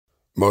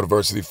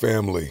Motiversity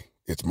family,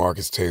 it's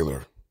Marcus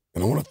Taylor,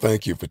 and I want to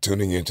thank you for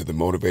tuning in to the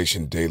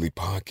Motivation Daily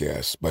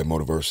Podcast by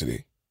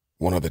Motiversity,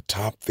 one of the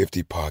top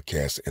 50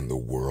 podcasts in the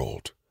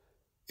world.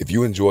 If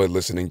you enjoy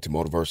listening to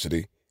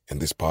Motiversity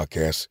and this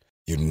podcast,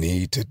 you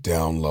need to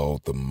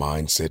download the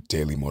Mindset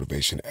Daily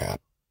Motivation app.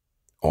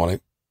 On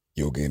it,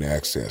 you'll gain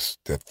access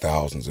to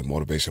thousands of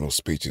motivational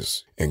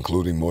speeches,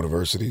 including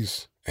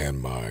Motiversity's and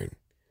mine.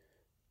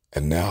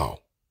 And now,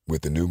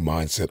 with the new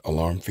Mindset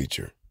Alarm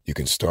feature, you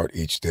can start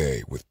each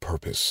day with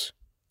purpose,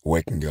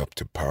 waking up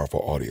to powerful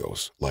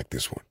audios like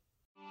this one.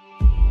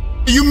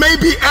 You may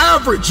be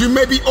average, you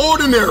may be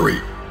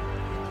ordinary,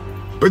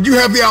 but you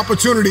have the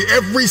opportunity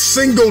every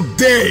single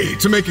day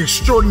to make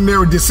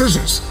extraordinary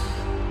decisions.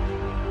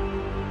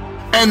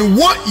 And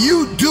what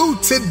you do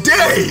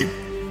today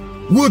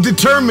will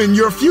determine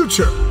your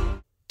future.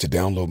 To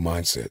download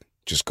Mindset,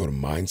 just go to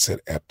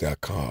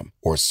mindsetapp.com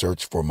or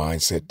search for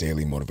Mindset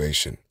Daily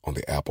Motivation on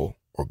the Apple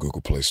or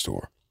Google Play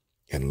Store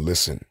and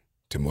listen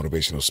to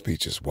motivational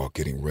speeches while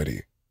getting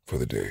ready for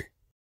the day.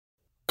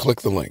 Click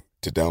the link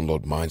to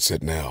download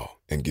Mindset now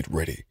and get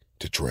ready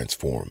to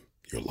transform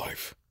your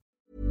life.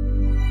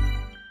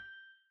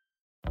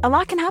 A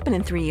lot can happen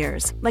in 3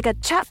 years, like a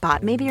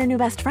chatbot may be your new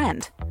best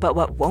friend. But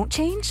what won't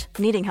change?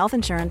 Needing health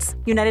insurance.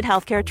 United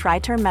Healthcare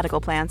Tri-Term Medical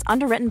Plans,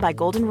 underwritten by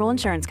Golden Rule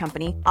Insurance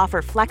Company,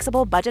 offer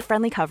flexible,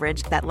 budget-friendly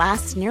coverage that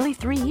lasts nearly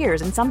 3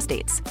 years in some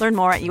states. Learn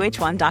more at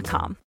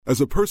uh1.com. As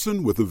a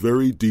person with a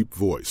very deep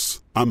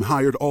voice, I'm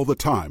hired all the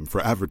time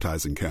for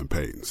advertising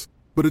campaigns.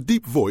 But a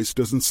deep voice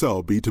doesn't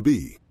sell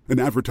B2B, and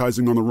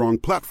advertising on the wrong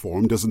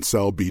platform doesn't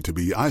sell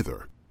B2B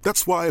either.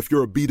 That's why if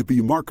you're a B2B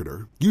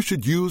marketer, you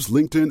should use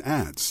LinkedIn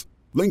ads.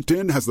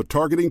 LinkedIn has the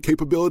targeting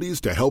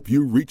capabilities to help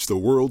you reach the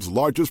world's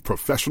largest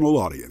professional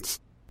audience.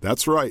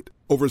 That's right,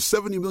 over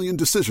 70 million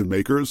decision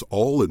makers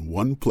all in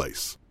one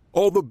place.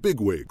 All the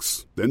big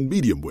wigs, then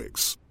medium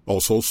wigs,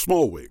 also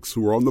small wigs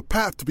who are on the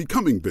path to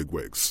becoming big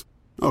wigs.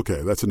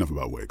 Okay, that's enough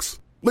about wigs.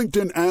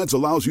 LinkedIn ads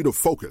allows you to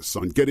focus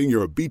on getting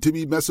your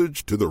B2B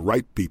message to the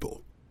right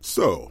people.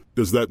 So,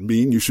 does that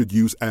mean you should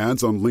use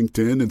ads on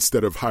LinkedIn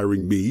instead of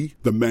hiring me,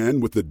 the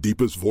man with the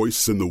deepest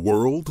voice in the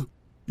world?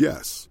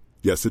 Yes.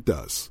 Yes, it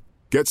does.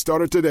 Get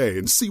started today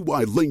and see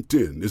why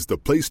LinkedIn is the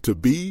place to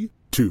be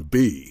to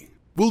be.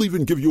 We'll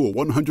even give you a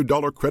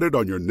 $100 credit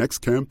on your next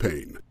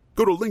campaign.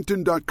 Go to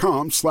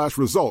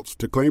linkedin.com/results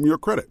to claim your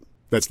credit.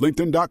 That's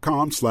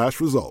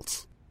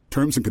linkedin.com/results.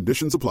 Terms and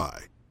conditions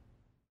apply.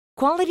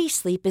 Quality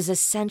sleep is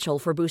essential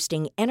for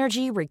boosting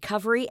energy,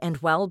 recovery, and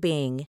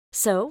well-being.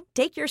 So,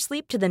 take your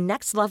sleep to the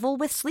next level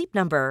with Sleep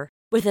Number.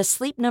 With a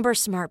Sleep Number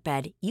smart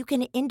bed, you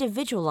can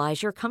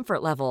individualize your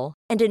comfort level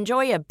and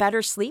enjoy a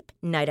better sleep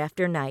night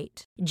after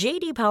night.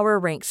 J.D. Power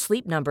ranks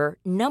Sleep Number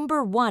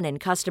number 1 in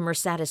customer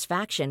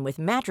satisfaction with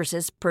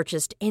mattresses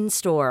purchased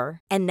in-store.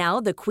 And now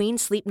the Queen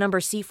Sleep Number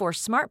C4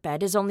 smart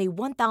bed is only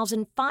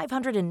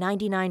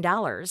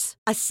 $1,599,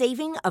 a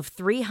saving of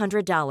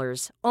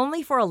 $300,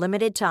 only for a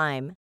limited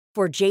time.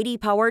 For J.D.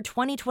 Power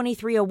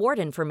 2023 award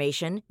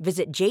information,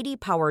 visit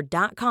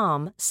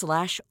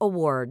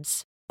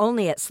jdpower.com/awards.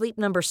 Only at Sleep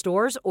Number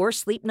stores or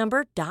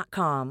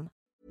sleepnumber.com.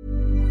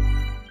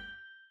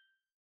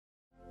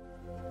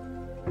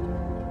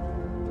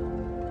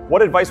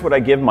 What advice would I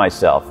give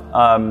myself?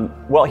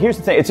 Well, here's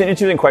the thing. It's an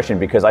interesting question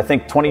because I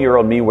think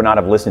 20-year-old me would not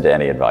have listened to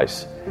any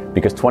advice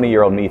because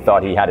 20-year-old me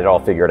thought he had it all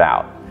figured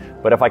out.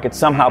 But if I could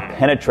somehow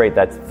penetrate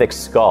that thick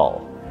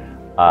skull,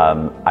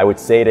 I would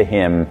say to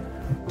him,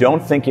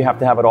 don't think you have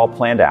to have it all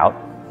planned out.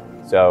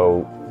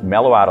 So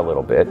mellow out a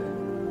little bit.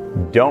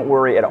 Don't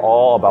worry at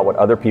all about what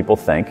other people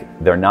think.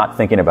 They're not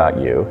thinking about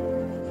you.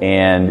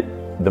 And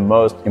the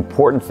most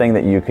important thing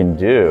that you can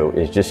do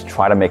is just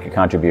try to make a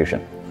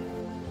contribution.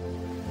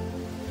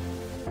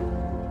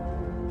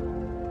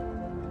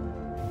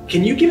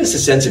 Can you give us a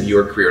sense of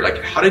your career?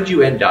 Like, how did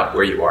you end up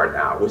where you are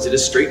now? Was it a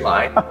straight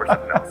line or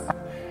something else?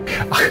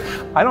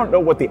 I don't know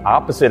what the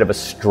opposite of a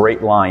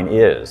straight line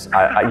is.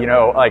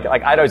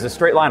 Is a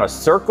straight line a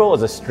circle?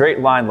 Is a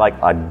straight line like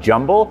a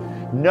jumble?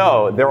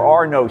 No, there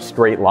are no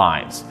straight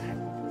lines.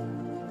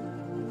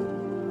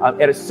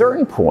 At a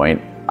certain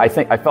point, I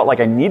felt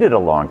like I needed a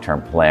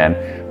long-term plan.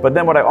 But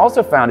then what I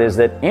also found is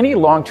that any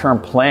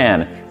long-term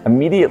plan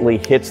immediately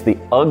hits the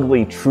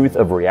ugly truth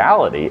of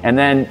reality and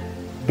then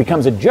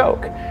becomes a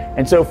joke.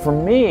 And so for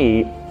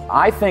me,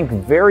 I think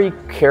very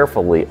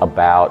carefully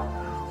about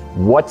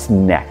what's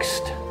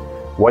next.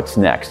 What's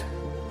next?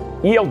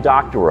 E.L.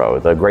 Doctorow,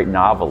 the great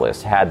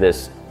novelist, had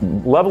this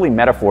lovely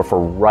metaphor for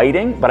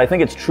writing, but I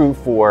think it's true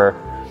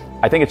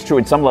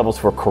in some levels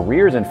for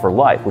careers and for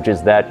life, which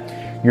is that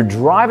you're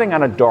driving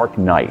on a dark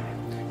night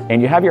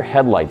and you have your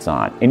headlights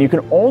on and you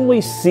can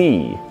only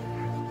see,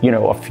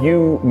 a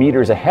few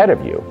meters ahead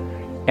of you.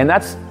 And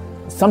that's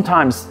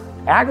sometimes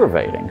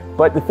aggravating.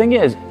 But the thing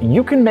is,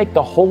 you can make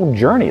the whole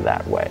journey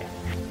that way.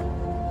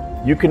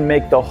 You can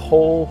make the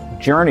whole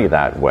journey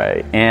that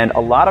way. And a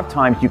lot of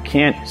times you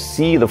can't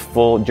see the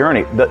full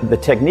journey. The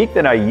technique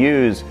that I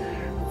use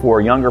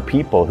for younger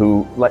people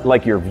who,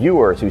 like your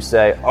viewers, who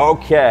say,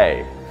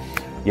 okay,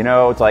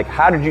 It's like,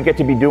 how did you get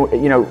to be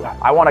doing,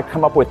 I want to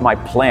come up with my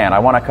plan. I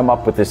want to come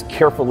up with this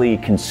carefully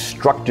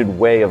constructed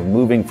way of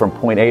moving from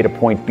point A to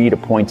point B to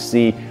point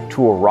C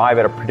to arrive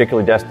at a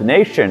particular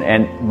destination.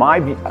 And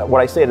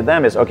what I say to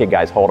them is, okay,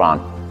 guys, hold on.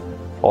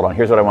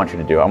 Here's what I want you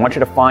to do. I want you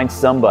to find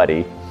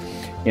somebody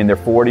in their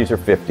 40s or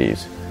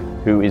 50s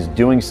who is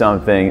doing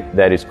something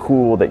that is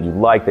cool, that you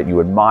like, that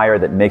you admire,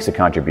 that makes a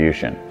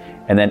contribution.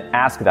 And then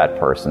ask that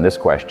person this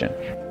question: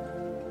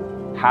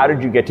 how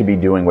did you get to be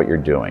doing what you're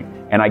doing?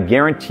 And I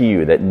guarantee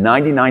you that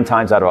 99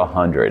 times out of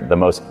 100, the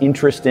most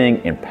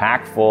interesting,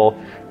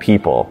 impactful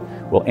people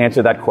will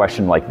answer that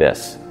question like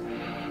this.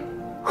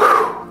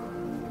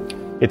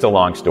 It's a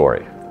long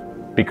story,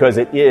 because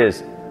it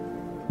is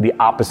the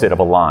opposite of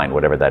a line,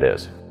 whatever that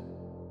is.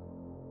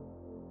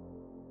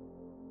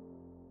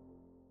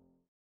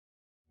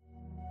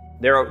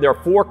 There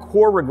are 4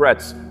 core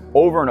regrets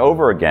over and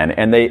over again,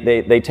 and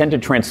they tend to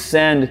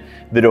transcend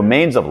the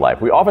domains of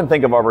life. We often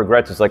think of our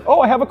regrets as like,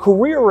 oh, I have a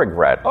career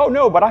regret. Oh,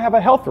 no, but I have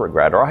a health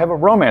regret, or I have a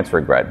romance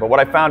regret. But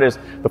what I found is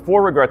the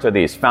 4 regrets are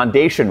these: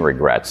 foundation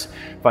regrets.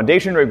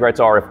 Foundation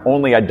regrets are, if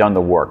only I'd done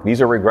the work. These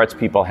are regrets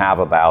people have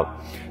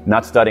about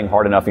not studying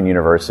hard enough in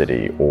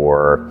university,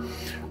 or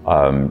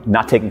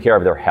not taking care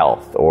of their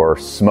health, or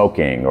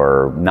smoking,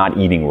 or not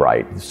eating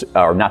right,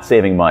 or not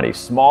saving money.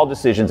 Small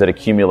decisions that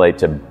accumulate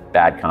to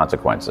bad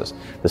consequences.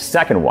 The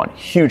second one,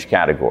 huge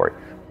category,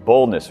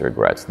 boldness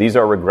regrets. These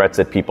are regrets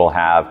that people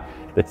have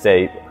that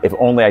say, if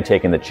only I'd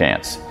taken the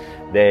chance.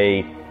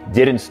 They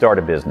didn't start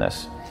a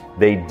business.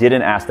 They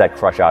didn't ask that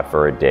crush out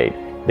for a date.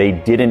 They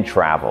didn't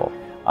travel.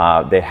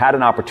 They had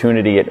an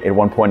opportunity at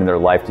one point in their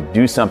life to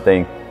do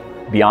something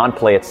beyond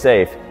play it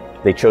safe.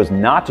 They chose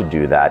not to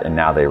do that, and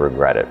now they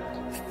regret it.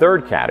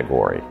 Third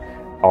category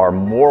are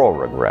moral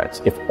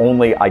regrets. If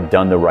only I'd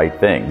done the right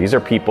thing. These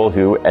are people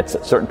who, at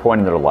a certain point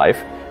in their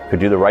life, could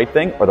do the right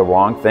thing or the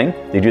wrong thing.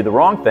 They do the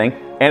wrong thing,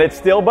 and it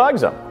still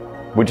bugs them,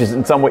 which is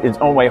in some way, its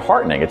own way,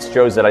 heartening. It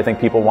shows that I think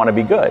people want to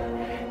be good.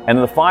 And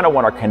then the final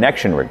one are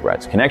connection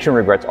regrets. Connection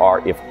regrets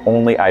are, if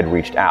only I'd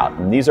reached out.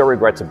 And these are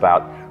regrets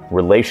about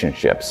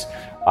relationships,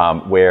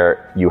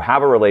 where you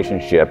have a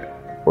relationship,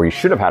 or you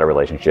should have had a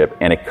relationship,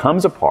 and it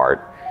comes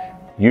apart,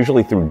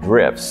 usually through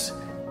drifts,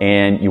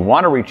 and you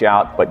want to reach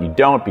out, but you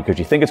don't, because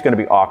you think it's going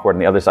to be awkward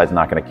and the other side's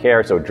not going to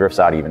care, so it drifts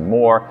out even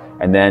more,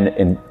 and then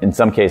in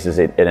some cases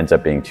it ends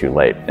up being too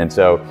late. And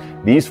so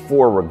these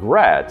 4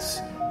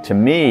 regrets, to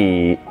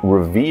me,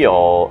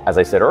 reveal, as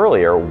I said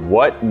earlier,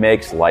 what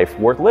makes life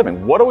worth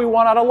living. What do we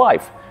want out of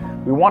life?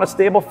 We want a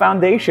stable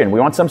foundation.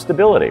 We want some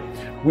stability.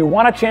 We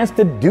want a chance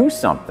to do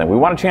something. We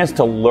want a chance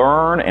to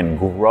learn and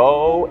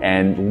grow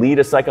and lead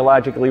a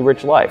psychologically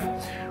rich life.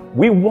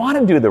 We want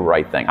to do the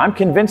right thing. I'm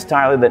convinced,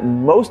 Tyler, that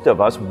most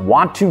of us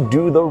want to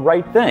do the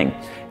right thing.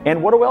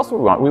 And what else do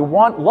we want? We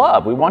want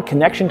love. We want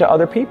connection to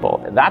other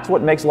people. That's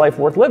what makes life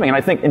worth living. And I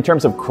think in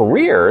terms of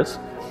careers,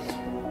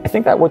 I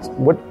think that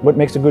what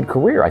makes a good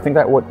career. I think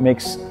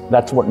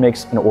that's what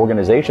makes an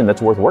organization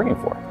that's worth working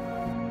for.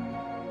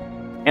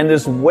 And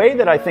this way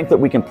that I think that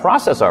we can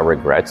process our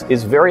regrets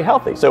is very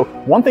healthy. So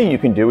one thing you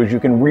can do is you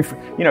can,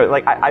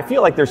 I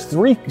feel like there's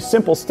 3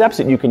 simple steps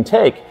that you can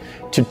take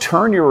to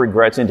turn your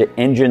regrets into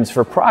engines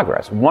for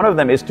progress. One of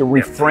them is to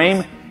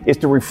reframe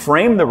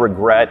the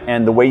regret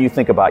and the way you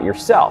think about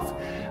yourself.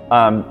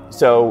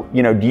 So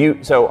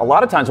a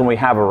lot of times when we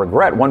have a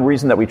regret, one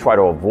reason that we try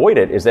to avoid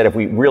it is that if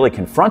we really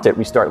confront it,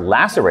 we start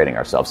lacerating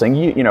ourselves,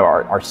 saying,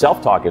 our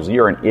self-talk is,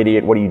 you're an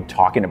idiot, what are you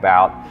talking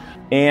about?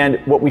 And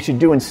what we should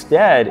do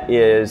instead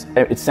is,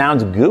 it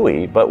sounds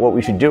gooey, but what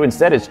we should do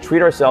instead is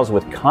treat ourselves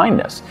with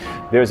kindness.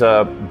 There's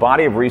a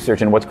body of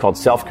research in what's called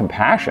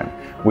self-compassion,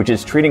 which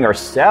is treating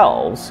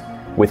ourselves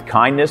with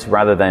kindness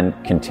rather than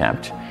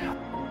contempt.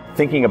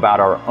 Thinking about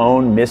our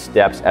own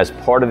missteps as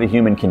part of the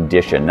human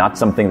condition, not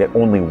something that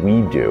only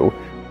we do.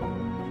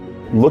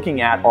 Looking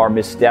at our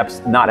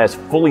missteps not as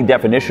fully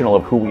definitional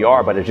of who we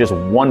are, but as just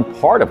one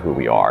part of who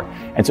we are.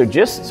 And so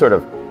just sort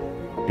of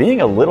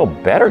being a little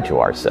better to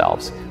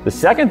ourselves. The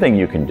second thing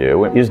you can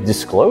do is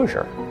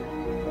disclosure.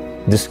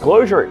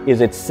 Disclosure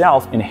is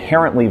itself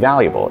inherently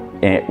valuable.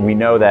 And we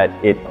know that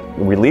it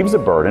relieves a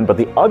burden, but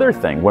the other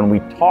thing, when we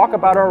talk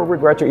about our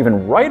regrets or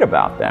even write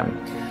about them,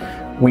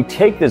 we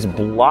take this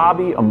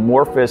blobby,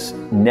 amorphous,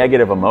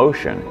 negative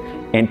emotion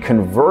and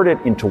convert it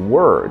into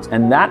words,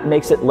 and that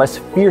makes it less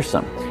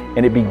fearsome,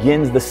 and it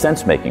begins the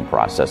sense-making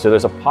process. So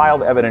there's a pile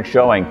of evidence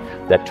showing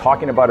that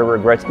talking about our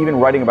regrets, even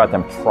writing about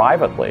them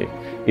privately,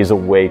 is a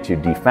way to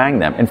defang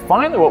them. And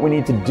finally, what we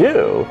need to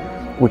do,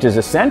 which is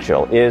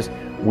essential, is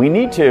we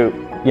need to,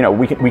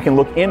 we can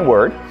look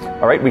inward,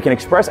 all right? We can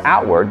express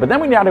outward, but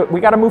then we got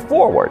to move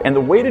forward. And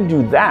the way to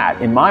do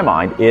that, in my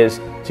mind, is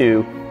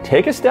to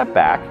take a step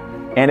back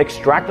and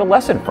extract a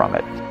lesson from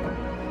it.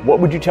 What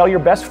would you tell your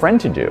best friend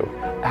to do?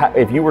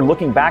 if you were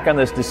looking back on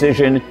this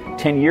decision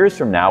 10 years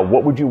from now,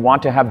 what would you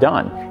want to have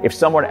done? If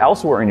someone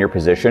else were in your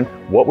position,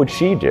 what would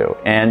she do?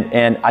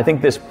 And I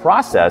think this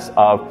process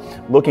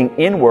of looking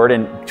inward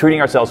and treating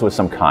ourselves with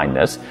some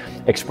kindness,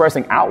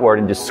 expressing outward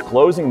and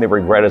disclosing the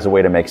regret as a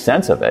way to make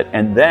sense of it,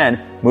 and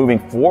then moving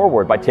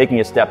forward by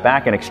taking a step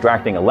back and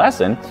extracting a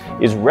lesson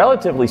is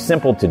relatively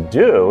simple to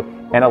do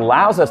and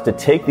allows us to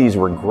take these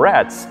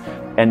regrets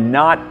and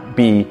not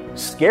be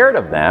scared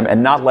of them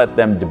and not let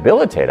them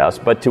debilitate us,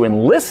 but to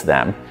enlist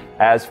them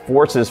as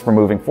forces for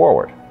moving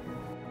forward.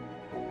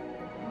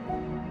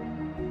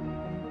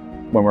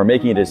 When we're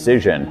making a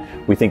decision,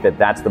 we think that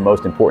that's the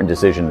most important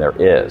decision there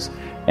is.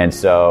 And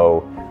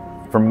so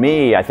for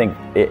me, I think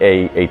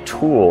a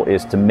tool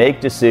is to make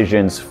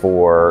decisions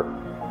for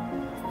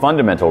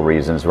fundamental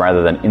reasons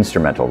rather than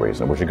instrumental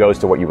reasons, which goes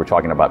to what you were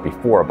talking about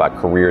before about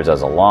careers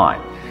as a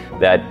line.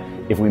 That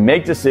if we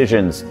make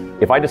decisions,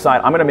 if I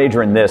decide I'm going to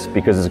major in this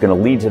because it's going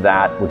to lead to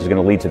that, which is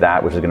going to lead to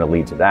that, which is going to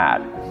lead to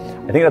that,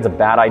 I think that's a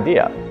bad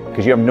idea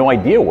because you have no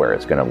idea where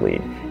it's going to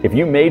lead. If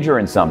you major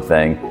in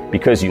something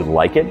because you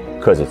like it,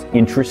 because it's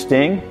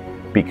interesting,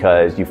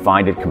 because you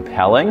find it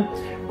compelling,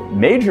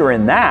 major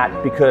in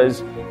that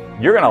because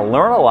you're going to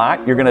learn a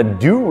lot, you're going to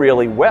do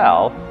really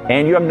well,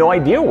 and you have no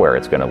idea where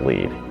it's going to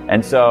lead.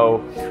 And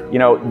so, you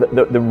know,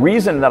 the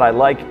reason that I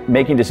like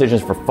making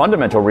decisions for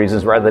fundamental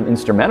reasons rather than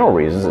instrumental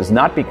reasons is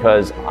not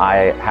because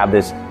I have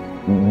this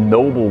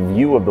noble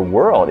view of the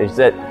world. It's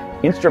that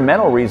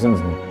instrumental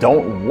reasons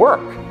don't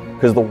work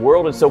because the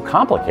world is so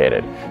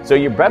complicated. So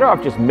you're better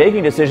off just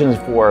making decisions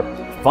for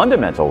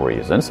fundamental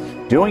reasons,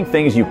 doing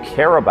things you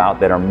care about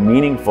that are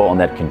meaningful and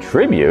that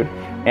contribute,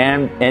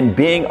 and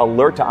being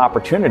alert to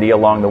opportunity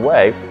along the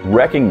way,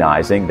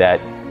 recognizing that,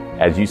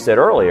 as you said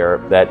earlier,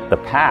 that the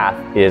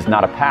path is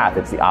not a path,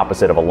 it's the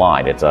opposite of a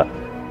line. It's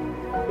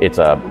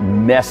a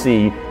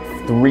messy,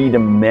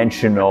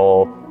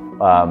 three-dimensional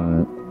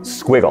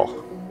squiggle.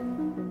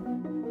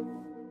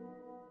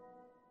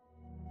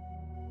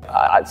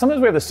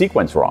 Sometimes we have the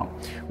sequence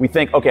wrong. We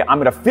think, okay, I'm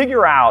going to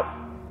figure out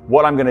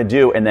what I'm going to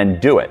do and then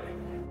do it.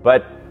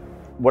 But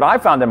what I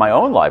found in my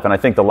own life, and I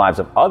think the lives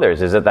of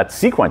others, is that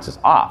sequence is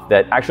off.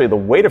 That actually the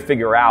way to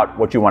figure out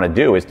what you want to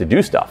do is to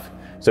do stuff.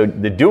 So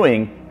the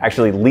doing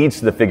actually leads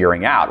to the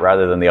figuring out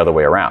rather than the other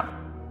way around.